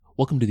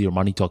Welcome to the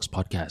Armani Talks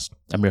podcast.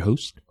 I'm your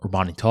host,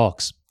 Armani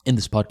Talks. In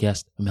this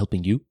podcast, I'm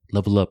helping you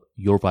level up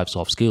your 5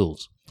 soft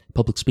skills: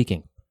 public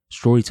speaking,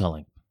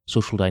 storytelling,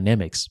 social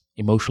dynamics,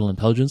 emotional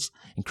intelligence,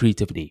 and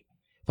creativity.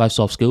 5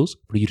 soft skills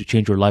for you to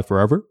change your life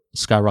forever,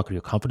 skyrocket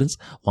your confidence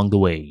along the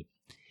way.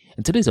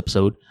 In today's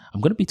episode,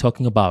 I'm going to be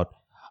talking about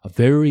a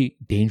very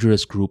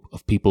dangerous group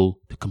of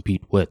people to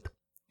compete with.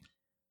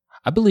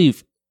 I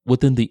believe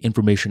within the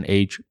information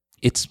age,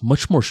 it's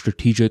much more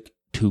strategic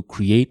to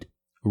create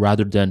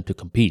rather than to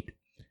compete.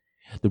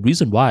 The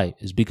reason why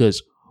is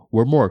because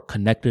we're more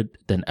connected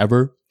than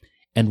ever,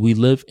 and we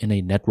live in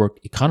a network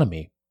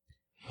economy,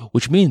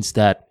 which means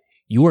that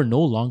you are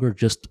no longer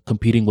just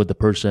competing with the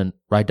person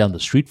right down the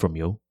street from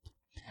you.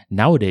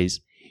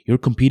 Nowadays, you're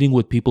competing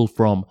with people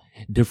from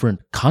different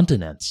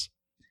continents.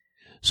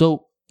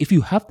 So if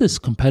you have this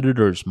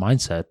competitor's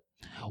mindset,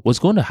 what's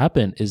going to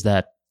happen is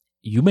that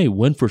you may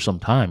win for some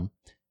time,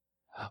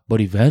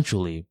 but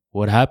eventually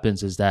what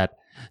happens is that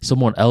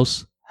someone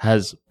else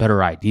has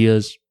better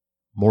ideas,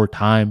 more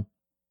time,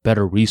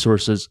 better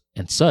resources,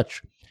 and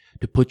such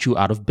to put you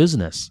out of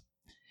business.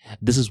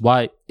 This is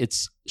why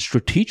it's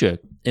strategic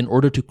in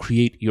order to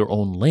create your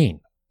own lane.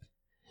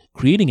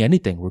 Creating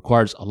anything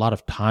requires a lot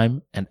of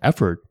time and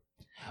effort,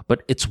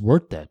 but it's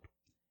worth it.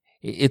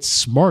 It's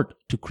smart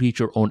to create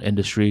your own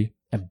industry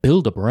and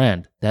build a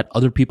brand that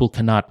other people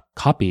cannot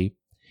copy,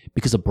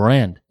 because a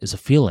brand is a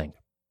feeling.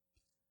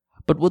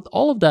 But with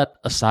all of that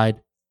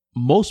aside,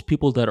 most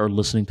people that are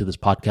listening to this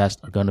podcast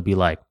are going to be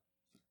like,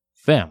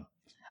 fam,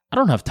 I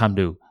don't have time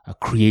to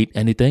create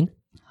anything.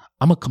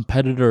 I'm a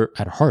competitor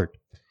at heart.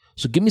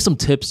 So give me some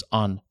tips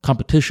on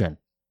competition.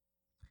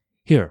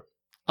 Here,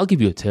 I'll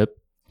give you a tip.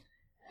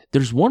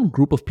 There's one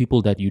group of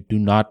people that you do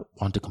not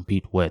want to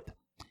compete with.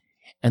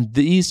 And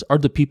these are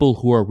the people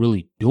who are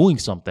really doing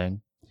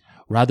something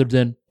rather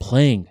than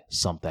playing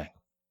something.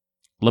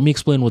 Let me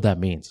explain what that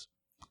means.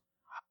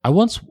 I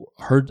once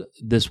heard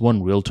this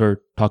one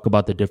realtor talk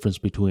about the difference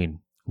between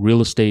real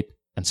estate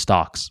and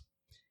stocks.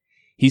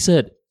 He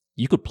said,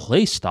 you could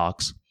play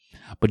stocks,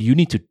 but you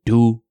need to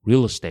do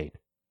real estate.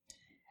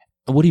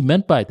 And what he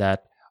meant by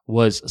that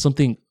was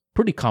something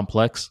pretty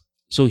complex,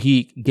 so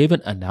he gave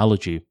an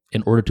analogy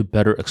in order to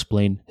better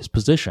explain his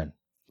position.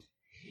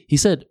 He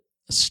said,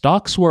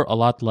 stocks were a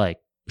lot like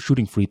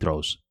shooting free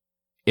throws.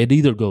 It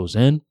either goes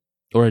in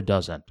or it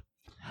doesn't.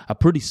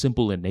 Pretty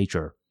simple in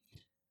nature.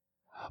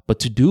 But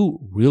to do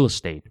real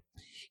estate,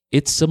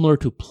 it's similar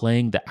to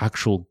playing the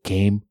actual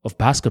game of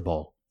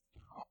basketball.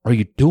 Are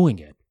you doing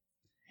it?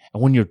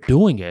 And when you're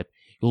doing it,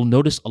 you'll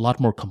notice a lot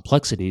more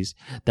complexities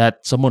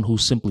that someone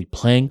who's simply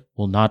playing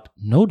will not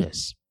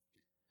notice.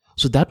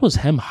 So that was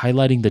him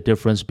highlighting the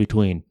difference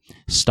between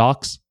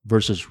stocks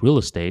versus real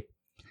estate.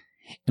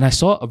 And I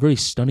saw a very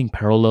stunning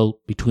parallel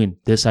between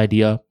this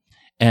idea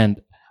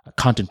and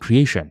content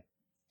creation.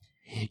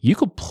 You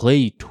could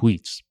play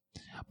tweets,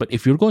 but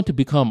if you're going to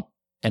become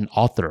an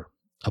author,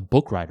 a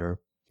book writer,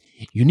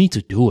 you need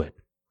to do it.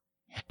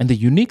 And the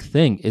unique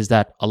thing is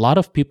that a lot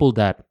of people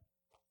that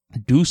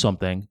do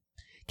something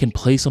can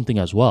play something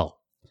as well.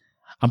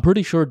 I'm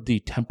pretty sure the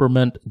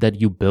temperament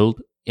that you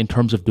build in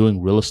terms of doing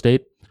real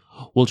estate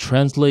will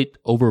translate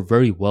over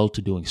very well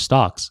to doing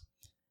stocks.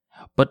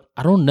 But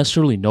I don't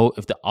necessarily know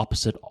if the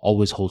opposite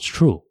always holds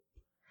true.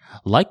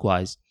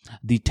 Likewise,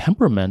 the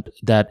temperament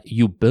that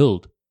you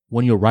build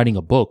when you're writing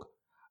a book,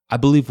 I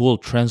believe will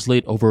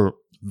translate over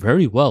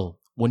very well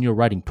when you're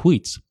writing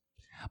tweets.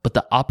 But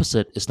the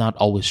opposite is not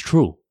always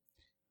true.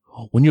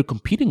 When you're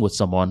competing with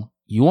someone,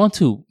 you want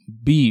to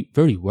be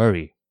very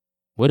wary.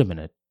 Wait a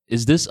minute.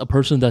 Is this a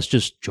person that's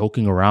just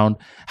joking around,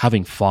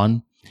 having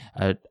fun,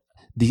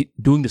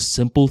 doing the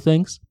simple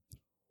things?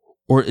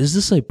 Or is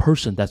this a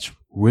person that's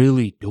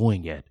really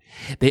doing it?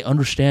 They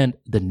understand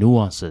the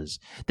nuances,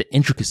 the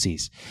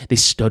intricacies. They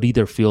study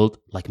their field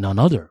like none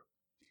other.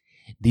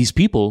 These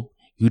people,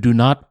 you do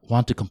not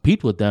want to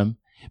compete with them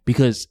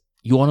because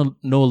you want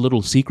to know a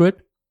little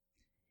secret?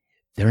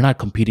 They're not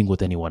competing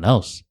with anyone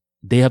else.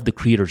 They have the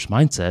creator's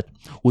mindset,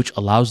 which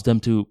allows them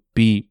to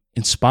be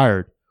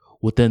inspired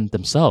within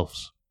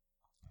themselves.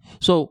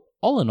 So,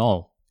 all in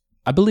all,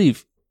 I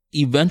believe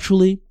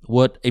eventually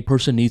what a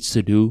person needs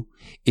to do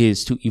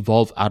is to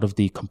evolve out of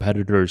the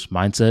competitor's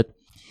mindset.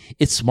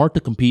 It's smart to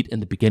compete in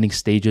the beginning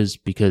stages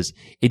because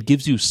it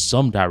gives you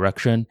some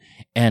direction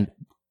and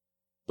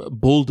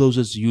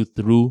bulldozes you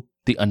through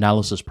the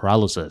analysis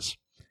paralysis.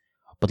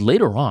 But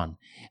later on,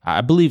 I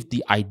believe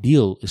the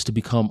ideal is to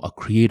become a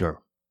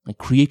creator and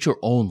create your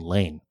own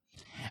lane.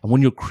 And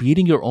when you're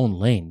creating your own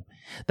lane,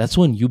 that's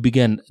when you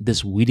begin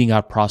this weeding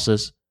out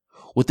process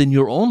within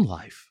your own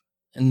life.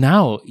 And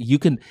now you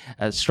can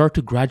start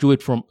to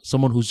graduate from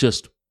someone who's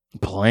just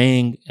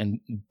playing and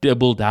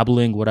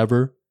dabbling,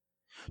 whatever,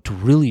 to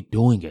really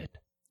doing it.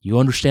 You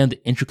understand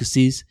the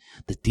intricacies,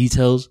 the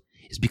details,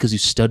 is because you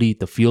study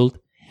the field,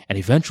 and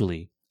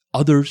eventually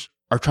others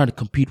are trying to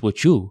compete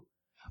with you,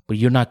 but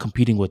you're not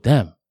competing with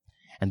them.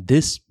 And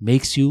this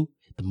makes you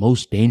the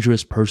most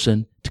dangerous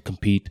person to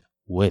compete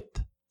with.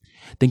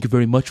 Thank you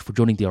very much for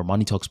joining the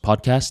Armani Talks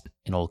podcast,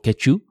 and I'll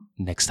catch you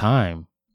next time.